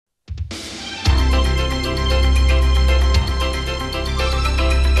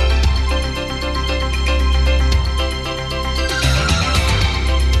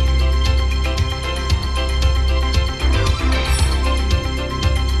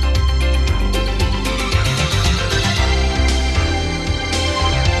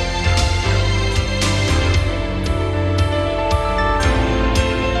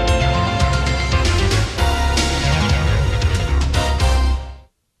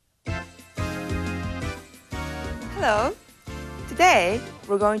Hello! Today,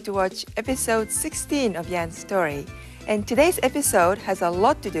 we're going to watch episode 16 of Yan's story, and today's episode has a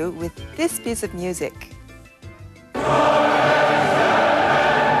lot to do with this piece of music. I'm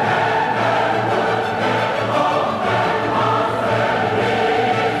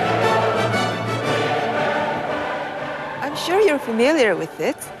sure you're familiar with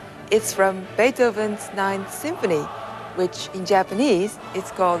it. It's from Beethoven's Ninth Symphony, which in Japanese is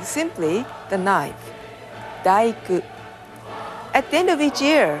called simply the Ninth, Daiku. At the end of each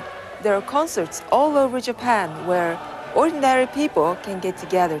year, there are concerts all over Japan where ordinary people can get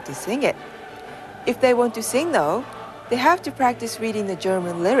together to sing it. If they want to sing, though, they have to practice reading the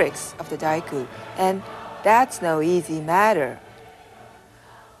German lyrics of the Daiku, and that's no easy matter.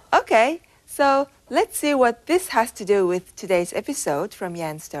 Okay, so let's see what this has to do with today's episode from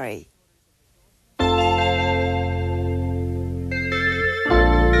Yan's story.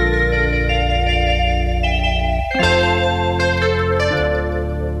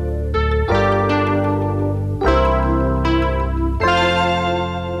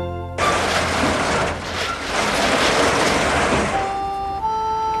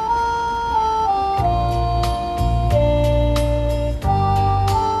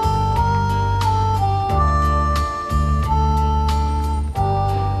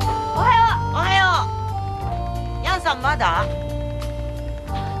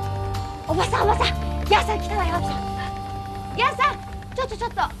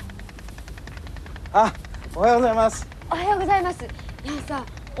あ、おはようございます。おはようございます。ヤンさん、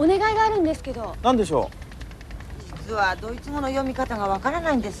お願いがあるんですけど。何でしょう。実はドイツ語の読み方がわから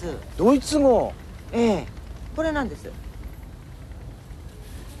ないんです。ドイツ語？ええ、これなんです。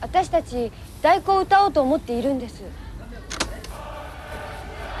私たち太鼓を歌おうと思っているんです。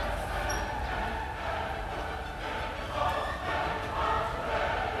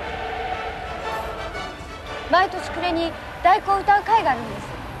毎年暮れに太鼓を歌う会があるんで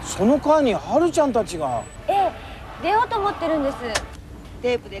す。その会にはるちゃんたちが。ええ、出ようと思ってるんです。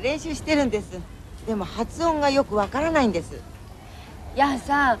テープで練習してるんです。でも発音がよくわからないんです。ヤン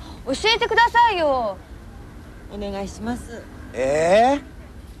さん、教えてくださいよ。お願いします。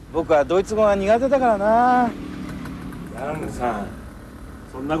僕はドイツ語が苦手だからな。ヤンさん、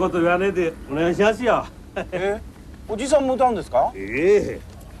そんなこと言わねえでお願いしますよ。おじさんも歌うんですか？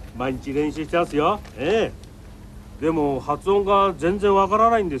毎日練習してますよ。でも発音が全然わか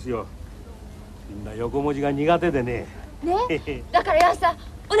らないんですよ。みんな横文字が苦手でね。ね、だからヤンさん、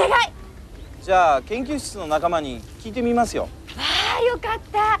お願い。じゃあ研究室の仲間に聞いてみますよ。わあ、よかっ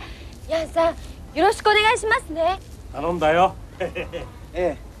た。ヤンさん、よろしくお願いしますね。頼んだよ。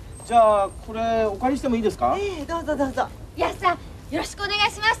じゃあこれお借りしてもいいですか？どうぞどうぞ。ヤンさん、よろしくお願い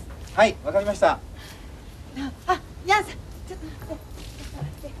します。はい、わかりました。ヤンさん、ちょっと待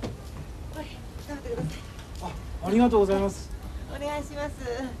って。これ食べてください。ありがとうございます。お願いします。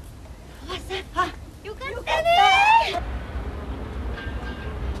おばさん、よかったね。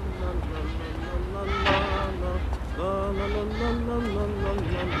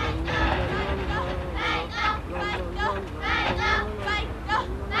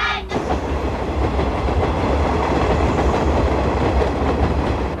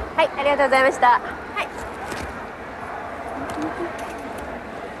はい、ありがとうございました。はい。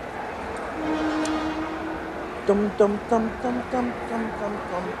ヤン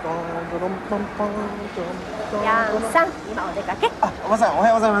さん、今お出かけ。おばさん、おは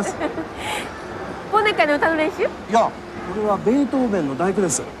ようございます。忘年会の歌の練習？いや、これはベートーベンの第九で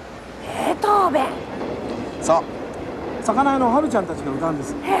す。ベートーベン。そう、魚屋のはるちゃんたちが歌うんで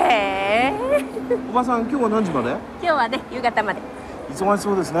す。へえ。おばさん、今日は何時まで？今日はね、夕方まで。忙し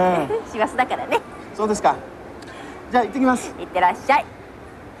そうですね。師走だからね。そうですか。じゃあ行ってきます。いってらっしゃい。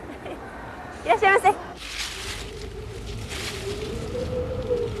いらっしゃいませ。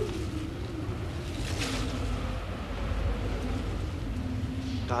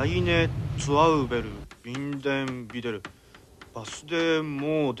ダイネ・ツアウベル・ビンデン・ビデル・バスデ・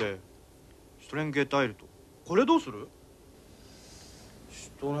モーデ・シュトレンゲタイルと。これどうする？シ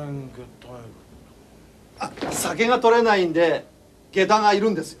ュトレンゲタイル。酒が取れないんで下駄がいる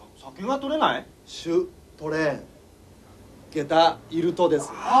んですよ。酒が取れない？シュトレンゲタイルトです。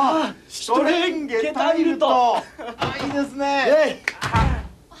シュトレンゲタイルと。いいですね。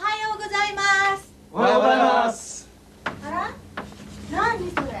おはようございます。おはようございます。あら、何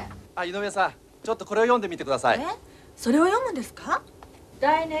それ？井上さん、ちょっとこれを読んでみてください。それを読むんですか？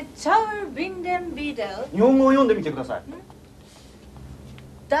ダイネチャウビンデンビデル。日本語を読んでみてください。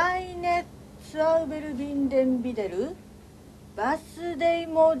ダイネツアウベルビンデンビデルバスデイ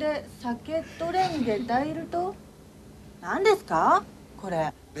モでサケットレンゲダイルト。何ですかこ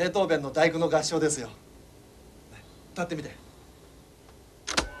れ？ベートーベンの第九の合唱ですよ。歌ってみて。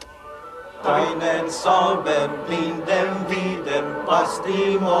Deinen Zauber binden wieder, was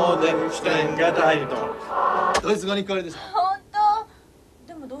die Mode streng geteilt. ドイツ語に聞こえるでしょ。本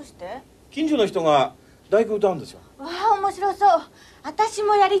当？でもどうして？近所の人が大工歌うんですよ。わあ、面白そう。私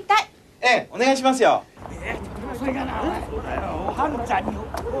もやりたい。ええ、お願いしますよ。え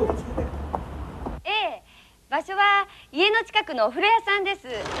え、場所は家の近くのお風呂屋さんです。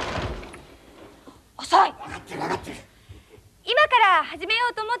遅い。分かってる分かってる。今から始めよ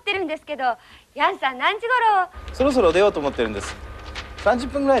うと思ってるんですけど、ヤンさん何時頃？そろそろ出ようと思ってるんです。30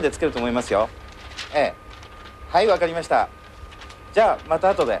分ぐらいでつけると思いますよ。ええ、はい、わかりました。じゃあまた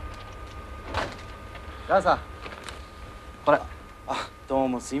後で。ランさん、これ。あ、どう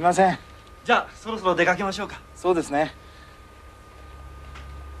もすいません。じゃあそろそろ出かけましょうか。そうですね。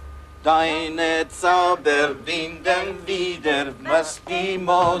Deine Zauber binden wieder, was die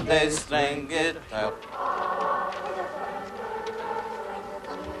Mode streng geteilt.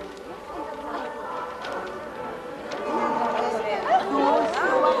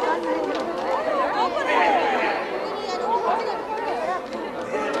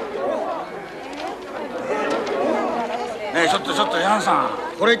 ねえ、ちょっとヤンさん、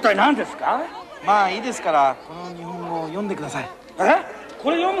これ一体何ですか？まあいいですから、この日本語を読んでください。こ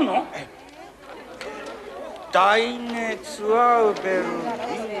れ読むの？Deine Zauber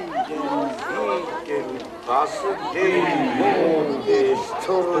binden wieder, was die Mode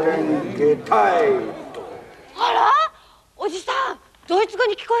streng geteilt. あら、おじさん、ドイツ語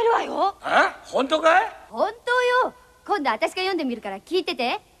に聞こえるわよ。本当かい？本当よ。今度私が読んでみるから聞いて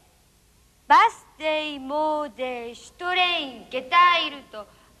て。バスデイモーデシュトレインゲタイルと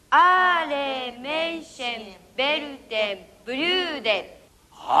アーレメンシェンベルテンブリューデ。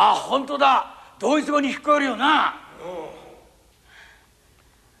ああ、本当だ。ドイツ語に聞こえるよな。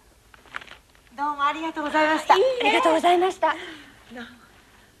どうもありがとうございました。ありがとうございました。ヤンさん、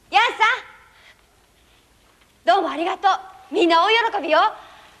どうもありがとう。みんな大喜びよ。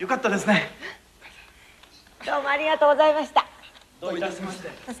よかったですね。どうもありがとうございました。どういたしまして。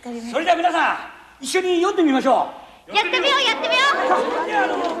助かりました。それでは皆さん、一緒に読んでみましょう。やってみようやってみよう。では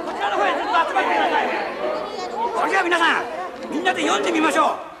こちらの方へずっと集まってください。それでは皆さん、みんなで読んでみまし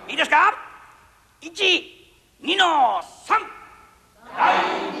ょう。いいですか？ 1、2の3。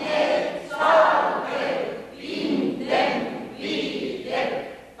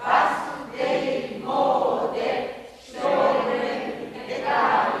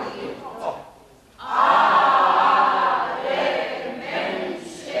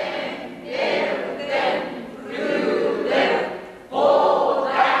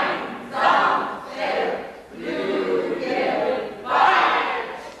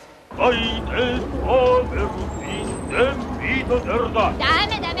ダ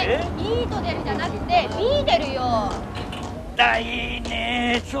メダメ、ミートデルじゃなくてビーデルよ。ダイ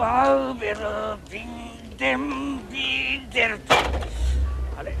ネツァウベルビンデンビーデル。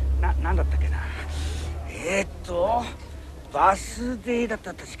あれ、なんだったっけな。バスデーだっ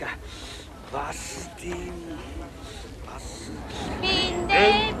た確か。バスデー、ビンデ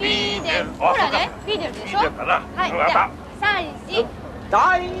ビーデル。ほらね、ビーデルでしょ。はい、じゃあ3、4。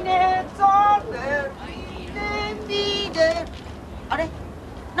ダイネツァーベビンデンビーデル。あれ、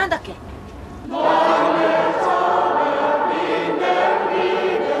なんだっけ？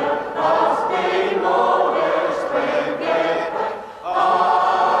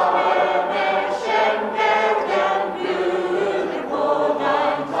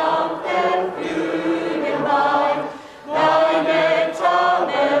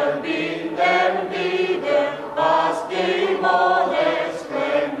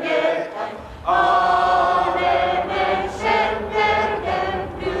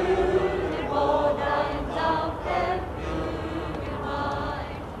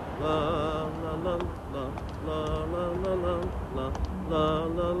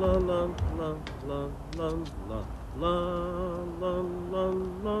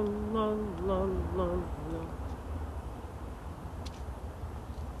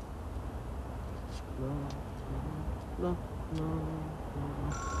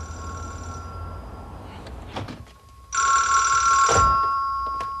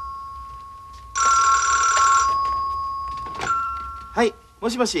はい、も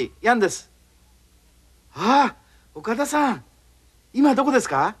しもし、ヤンです。ああ、岡田さん、今どこです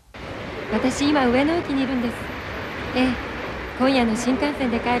か？私今上野駅にいるんです。ええ、今夜の新幹線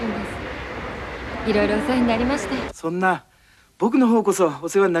で帰るんです。いろいろお世話になりました。そんな、僕の方こそお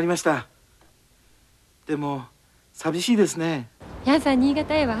世話になりました。でも寂しいですね。ヤンさん新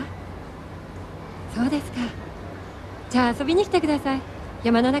潟へは？そうですか。じゃあ遊びに来てください。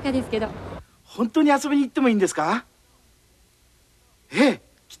山の中ですけど。本当に遊びに行ってもいいんですか？ええ、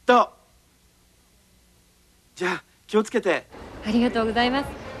きっと。じゃあ気をつけて。ありがとうございます。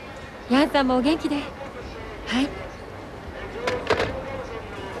ヤンさんもお元気で。はい。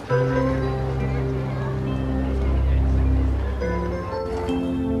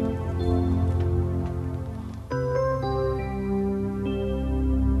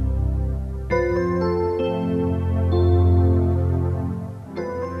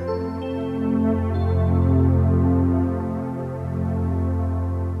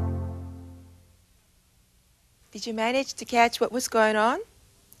Did you manage to catch what was going on?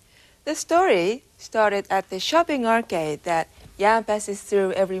 The story started at the shopping arcade that Yan passes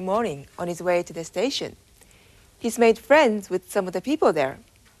through every morning on his way to the station. He's made friends with some of the people there.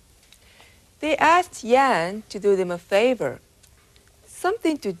 They asked Yan to do them a favor,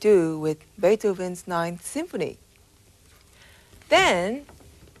 something to do with Beethoven's Ninth Symphony. Then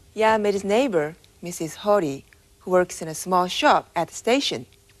Yan met his neighbor, Mrs. Hori, who works in a small shop at the station.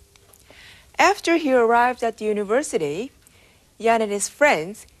 After he arrived at the university, Yan and his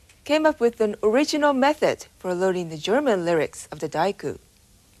friends came up with an original method for learning the German lyrics of the Daiku.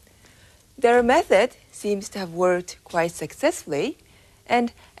 Their method seems to have worked quite successfully,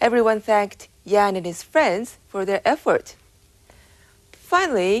 and everyone thanked Yan and his friends for their effort.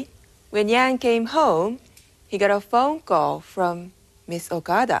 Finally, when Yan came home, he got a phone call from Miss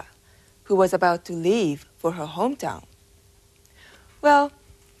Okada, who was about to leave for her hometown. Well,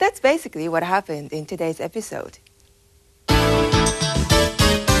 that's basically what happened in today's episode.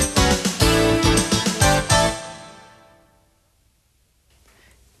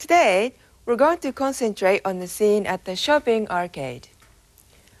 Today, we're going to concentrate on the scene at the shopping arcade.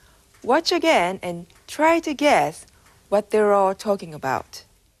 Watch again and try to guess what they're all talking about.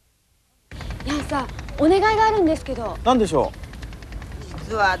 ヤンさん、お願いがあるんですけど。何でしょ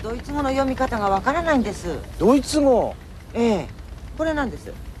実はドイツ語の読み方がわからないんです。ドイツ語。ええ、これなんで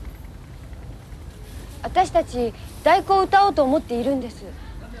す。私たち太鼓を歌おうと思っているんです。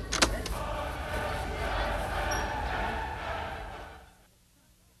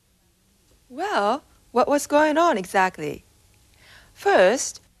Well, what was going on exactly?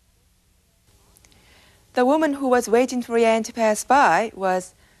 First, the woman who was waiting for Yan to pass by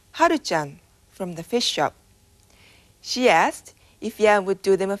was Haru-chan from the fish shop. She asked if Yan would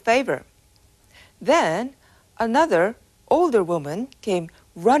do them a favor. Then another, older woman came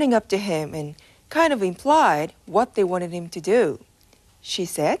running up to him and kind of implied what they wanted him to do. She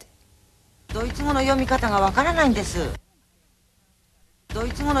said, ドイツ語の読み方がわからないんです。ド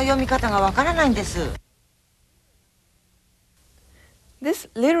イツ語の読み方がわからないんです。This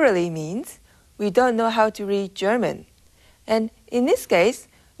literally means we don't know how to read German. And in this case,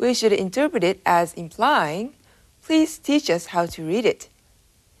 we should interpret it as implying, please teach us how to read it.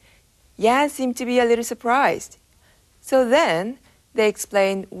 Yan seemed to be a little surprised. So then, they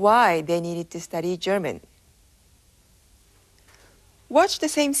explained why they needed to study German. Watch the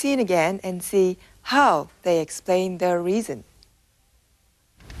same scene again and see how they explain their reason.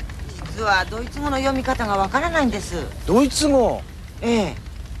 実はドイツ語の読み方がわからないんです。ドイツ語。ええ、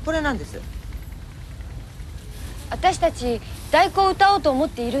これなんです。私たち太鼓を歌おうと思っ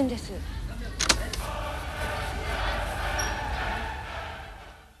ているんです。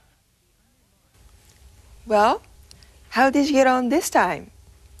Well, how did you get on this time?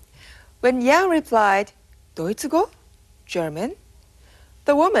 When Yang replied, ドイツ語? German,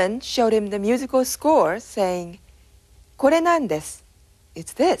 the woman showed him the musical score saying, これなんです.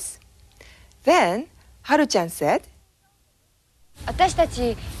 It's this. Then, Haru-chan said, 私た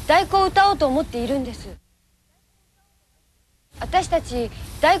ち太鼓を歌おうと思っているんです。私たち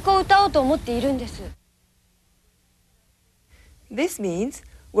太鼓を歌おうと思っているんです。This means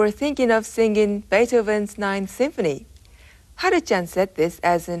we're thinking of singing Beethoven's Ninth Symphony. Haru-chan said this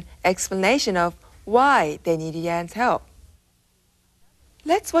as an explanation of why they needed Yan's help.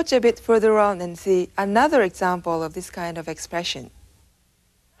 Let's watch a bit further on and see another example of this kind of expression.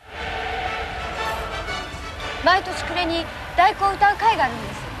 毎年暮れに太鼓を歌う会があるん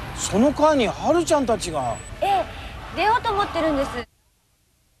です。その会にはるちゃんたちが。ええ、出ようと思ってるんです。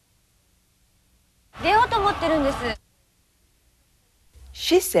出ようと思ってるんです。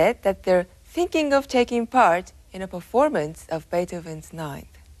She said that they're thinking of taking part in a performance of Beethoven's Ninth.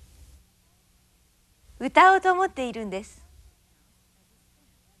 歌おうと思っているんです。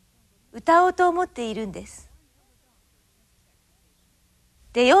歌おうと思っているんです。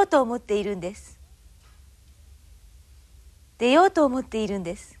出ようと思っているんです。出ようと思っているん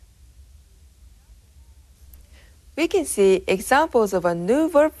です。We can see examples of a new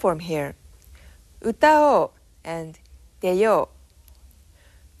verb form here. 歌おう and 出よ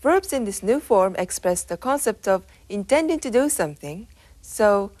う. Verbs in this new form express the concept of intending to do something,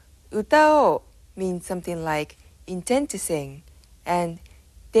 So, 歌おう means something like intend to sing, and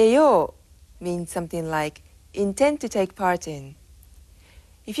出よう means something like intend to take part in.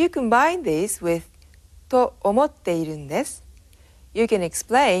 If you combine these with と思っているんです、you can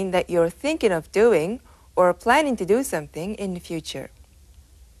explain that you're thinking of doing or planning to do something in the future.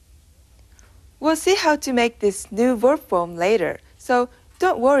 We'll see how to make this new verb form later, so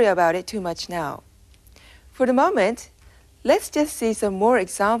don't worry about it too much now. For the moment, let's just see some more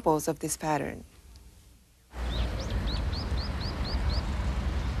examples of this pattern.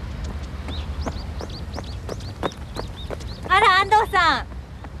 あら、安藤さん。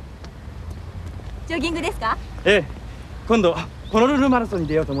ジョギングですか？ええ、今度ホノルルマラソンに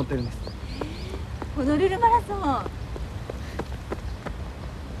出ようと思ってるんです。ホノルルマラソン。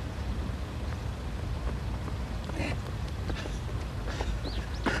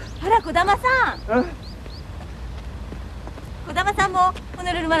あら、児玉さん。児玉さんもホ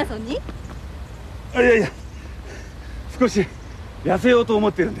ノルルマラソンに？いやいや、少し痩せようと思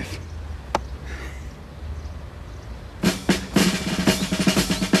ってるんです。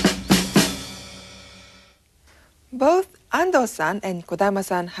Both Ando-san and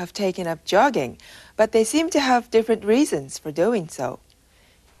Kodama-san have taken up jogging, but they seem to have different reasons for doing so.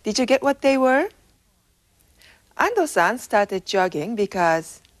 Did you get what they were? Ando-san started jogging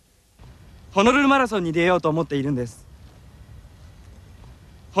because ホノルルマラソンに出ようと思っているんです。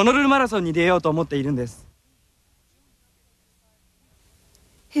ホノルルマラソンに出ようと思っているんです。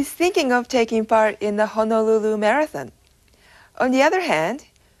he's thinking of taking part in the Honolulu Marathon. On the other hand,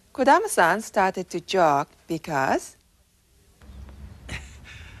 Kodama-san started to jog because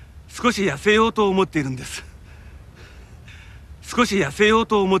少し痩せようと思っているんです。少し痩せよう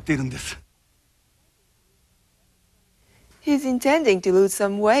と思っているんです。he's intending to lose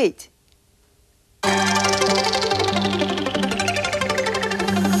some weight.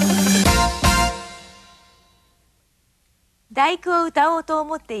 第九を歌おうと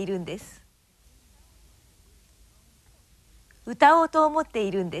思っているんです。歌おうと思って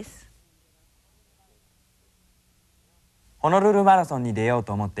いるんです。ホノルルマラソンに出よう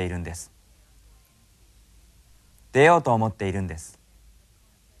と思っているんです。出ようと思っているんです。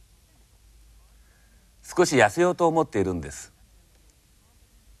少し痩せようと思っているんです。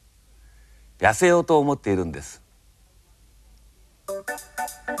痩せようと思っているんです。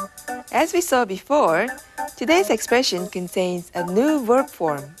As we saw before, today's expression contains a new verb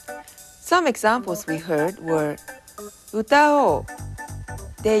form. Some examples we heard were 歌おう、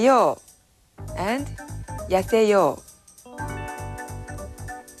出よう and 痩せよ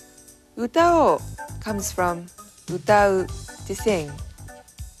う。歌おう comes from 歌う to sing.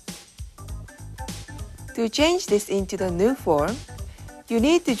 To change this into the new form, you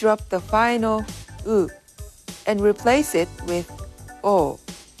need to drop the final う and replace it with お。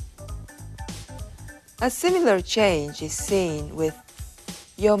A similar change is seen with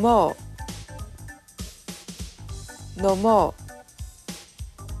読もう、飲も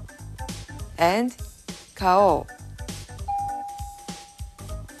う and 買おう。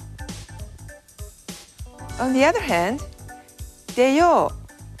On the other hand, 出よう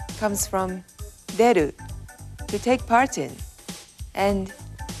comes from 出る to take part in, and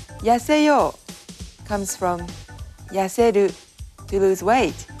痩せよう comes from 痩せる to lose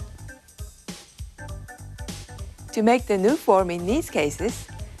weight. To make the new form in these cases,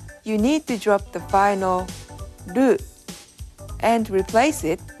 you need to drop the final る and replace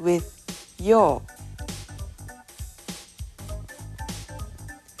it with よ。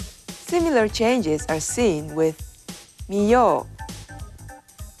Similar changes are seen with 見よう、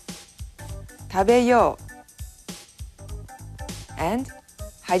食べよう and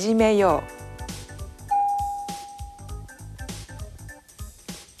始めよ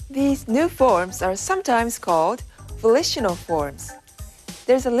う。These new forms are sometimes called volitional forms.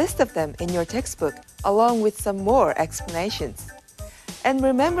 There's a list of them in your textbook along with some more explanations. And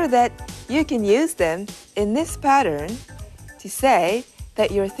remember that you can use them in this pattern to say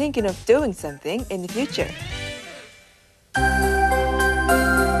that you're thinking of doing something in the future.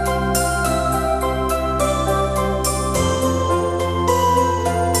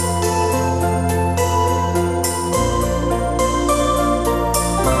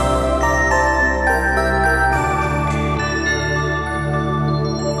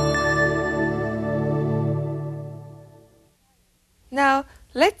 Now,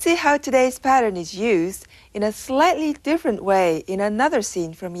 let's see how today's pattern is used in a slightly different way in another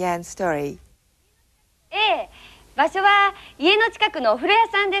scene from Yan's story. ええ、場所は家の近くのお風呂屋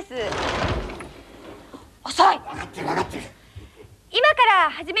さんです。遅い。分かってる分かってる。今か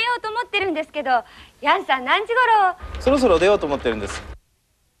ら始めようと思ってるんですけど、ヤンさん何時頃？そろそろ出ようと思ってるんです。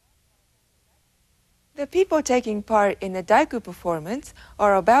The people taking part in the daiku performance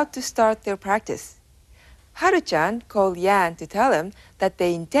are about to start their practice. Haru-chan called Yan to tell him that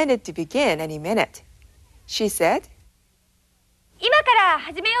they intended to begin any minute. She said, 今から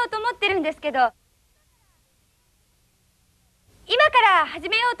始めようと思ってるんですけど。今から始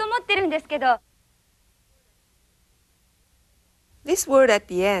めようと思ってるんですけど。This word at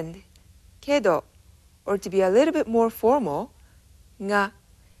the end, kedo, or to be a little bit more formal, nga,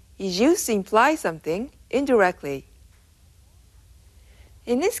 is used to imply something indirectly.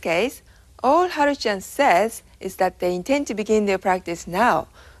 In this case, all Haru-chan says is that they intend to begin their practice now,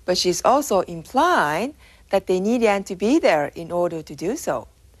 but she's also implying that they need Yan to be there in order to do so.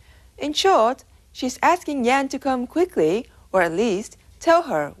 In short, she's asking Yan to come quickly, or at least tell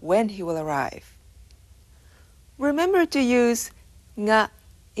her when he will arrive. Remember to use nga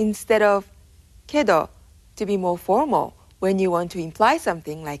instead of kedo to be more formal when you want to imply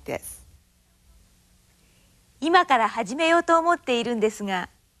something like this. 今から始めようと思っているんですが。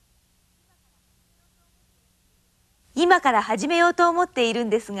今から始めようと思っているん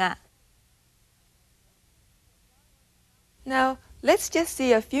ですが。Now, let's just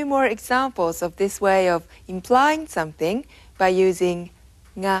see a few more examples of this way of implying something by using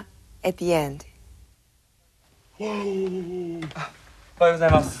nga at the end. おはようござ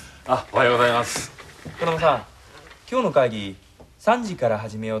います。おはようございます。児玉さん、今日の会議3時から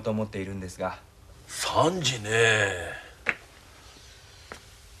始めようと思っているんですが。3時ね。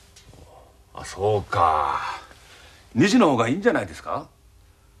そうか。2時の方がいいんじゃないですか。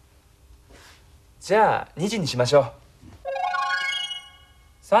じゃあ2時にしましょう。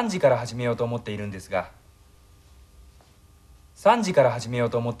3時から始めようと思っているんですが。3時から始めよう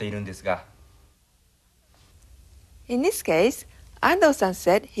と思っているんですが。In this case, Ando-san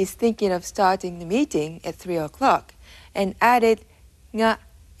said he's thinking of starting the meeting at 3 o'clock and added nga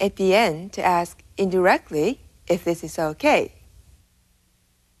at the end to ask indirectly if this is okay.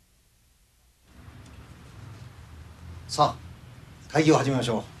 さあ、会議を始めまし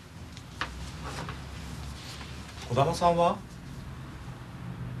ょう。児玉さんは？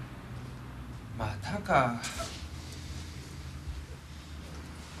またか。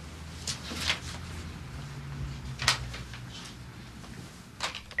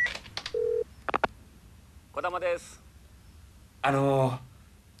児玉です。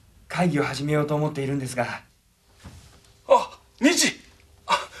会議を始めようと思っているんですが。2時。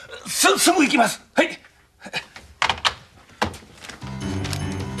すぐ行きます。はい。ち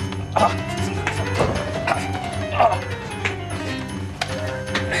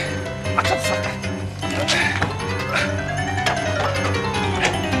ょっと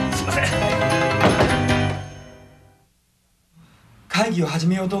すいません。会議を始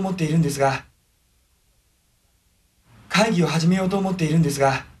めようと思っているんですが。会議を始めようと思っているんです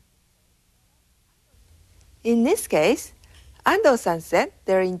が。In this case, Ando-san said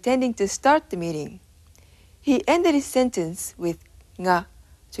they're intending to start the meeting. He ended his sentence with nga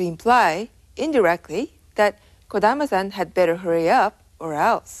to imply, indirectly, that Kodama-san had better hurry up or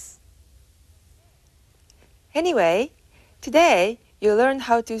else. Anyway, today you learned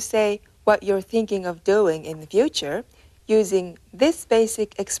how to say what you're thinking of doing in the future using this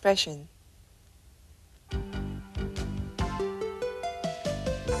basic expression.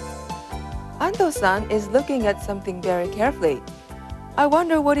 Ando-san is looking at something very carefully. I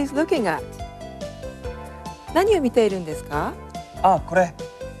wonder what he's looking at. 何を見ているんですか？これ、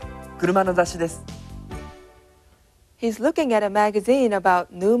車の雑誌です。He's looking at a magazine about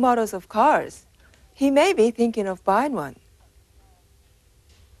new models of cars. He may be thinking of buying one.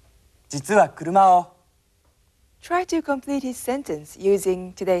 実は車を。Try to complete his sentence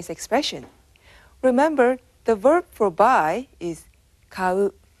using today's expression. Remember, the verb for buy is 買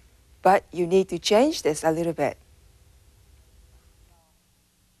う. But you need to change this a little bit.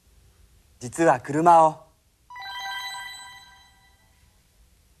 実は車を。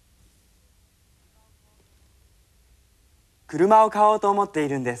車を買おうと思ってい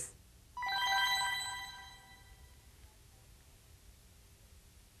るんです。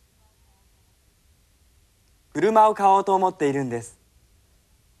車を買おうと思っているんです。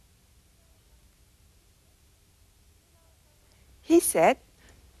He said,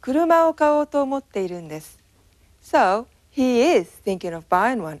 車を買おうと思っているんです。So, he is thinking of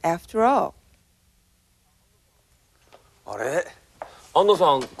buying one after all. あれ、安藤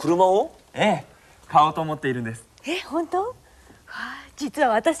さん、車を？買おうと思っているんです。本当？実は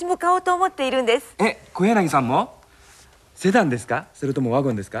私も買おうと思っているんです。小柳さんも？セダンですか？それともワ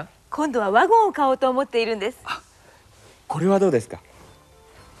ゴンですか？今度はワゴンを買おうと思っているんです。これはどうですか？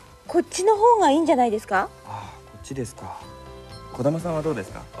こっちの方がいいんじゃないですか？こっちですか。児玉さんはどうで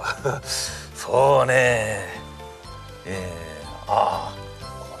すか？そうね。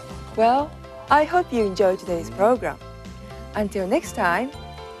Well, I hope you enjoyed today's program. Until next time,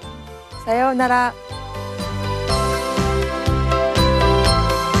 さようなら。